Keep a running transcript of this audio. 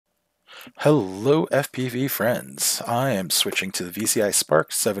Hello FPV friends, I am switching to the VCI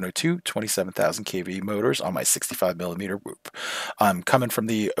Spark 702 27,000 kV motors on my 65mm Whoop. I'm coming from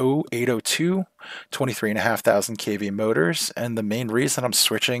the 0802 23,500 kV motors, and the main reason I'm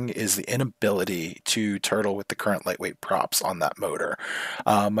switching is the inability to turtle with the current lightweight props on that motor.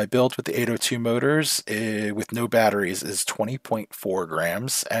 My build with the 802 motors with no batteries is 20.4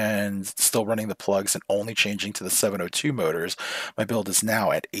 grams, and still running the plugs and only changing to the 702 motors, my build is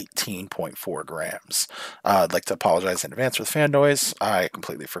now at 18.4 grams. I'd like to apologize in advance for the fan noise. I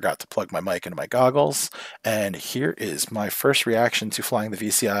completely forgot to plug my mic into my goggles, and here is my first reaction to flying the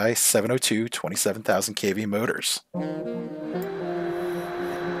VCI 702 27,000 kV motors.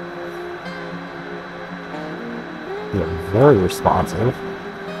 They're very responsive.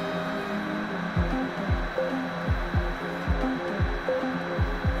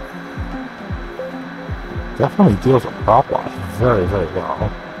 Definitely deals with prop wash very, very well.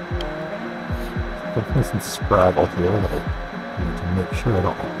 Definitely some scrabble here that I need to make sure I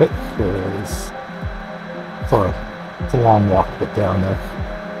don't hit because it's a long walk to get down there.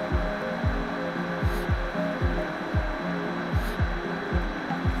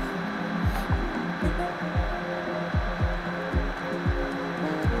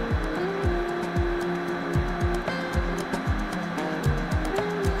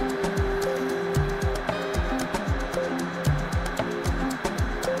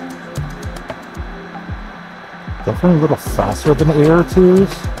 Definitely a little faster than the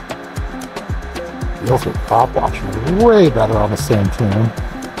AIO2s. Deals with prop wash way better on the same tune.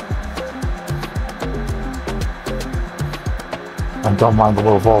 I don't mind the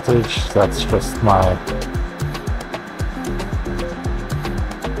low voltage, that's just my...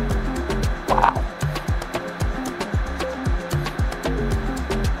 Wow.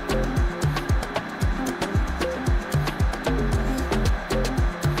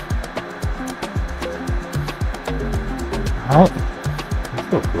 Alright, I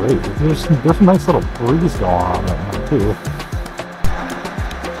feel great. There's a nice little breeze going on right now too.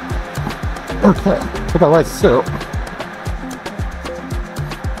 Okay, I think I like soup.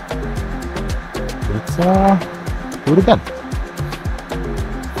 Let's do it again.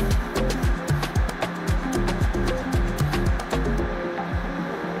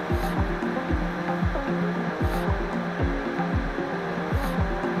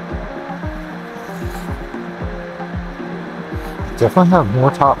 Definitely have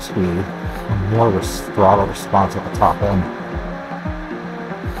more top speed and more throttle response at the top end.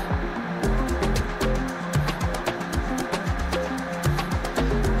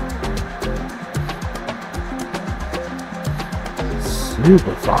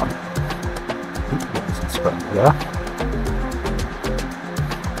 Super fun. Yeah.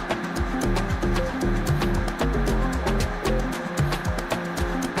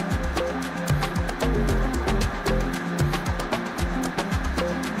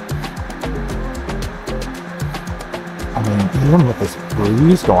 I mean, even with this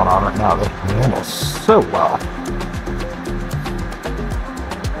breeze going on right now, they handle so well.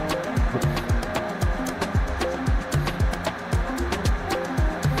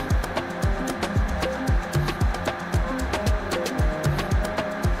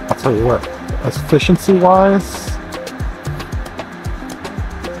 I'll tell you what, efficiency-wise,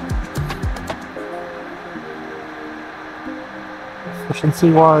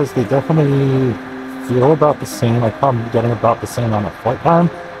 they definitely feel about the same. I'm probably getting about the same amount of flight time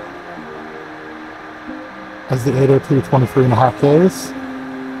as the 802 23.5Ks.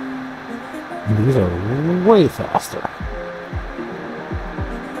 And these are way faster.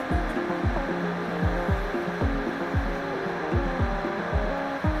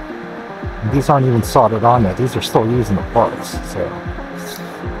 And these aren't even soldered on yet. These are still using the parts. So,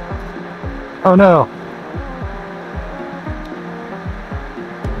 oh no.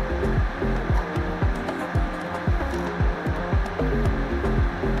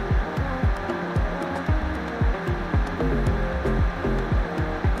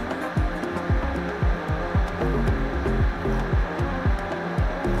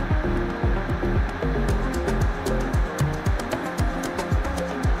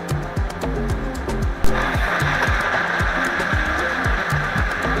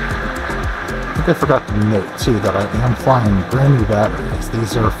 I forgot to note too that I am flying brand new batteries.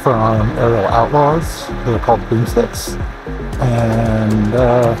 These are from Aerial Outlaws. They're called boomsticks, and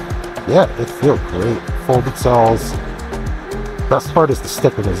yeah, they feel great. Folded cells. Best part is the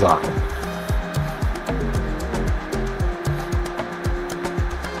sticker design.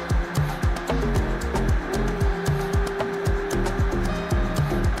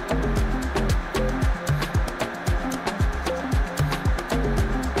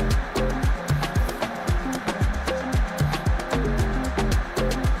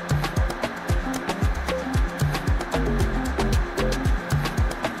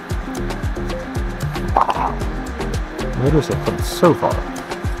 Motors have come so far.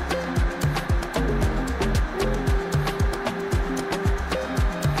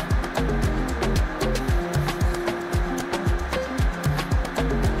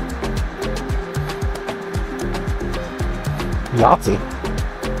 Yahtzee.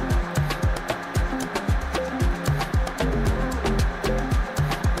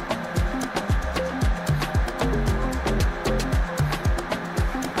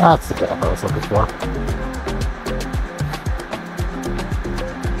 That's the gap I was looking for.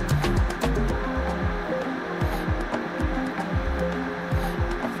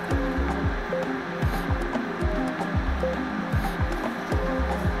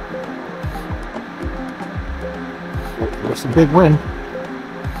 There's a big win.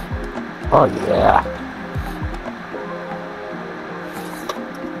 Oh yeah.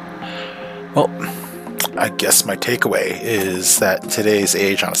 Well, I guess my takeaway is that in today's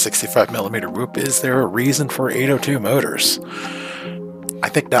age on a 65mm whoop, is there a reason for 802 motors? I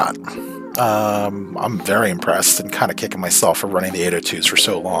think not. I'm very impressed and kind of kicking myself for running the 802s for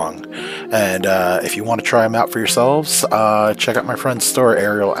so long. And if you want to try them out for yourselves, check out my friend's store,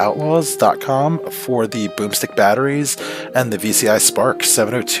 aerialoutlaws.com, for the boomstick batteries and the VCI Spark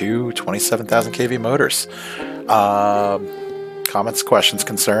 702 27,000 kV motors. Comments, questions,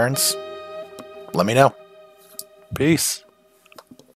 concerns, let me know. Peace.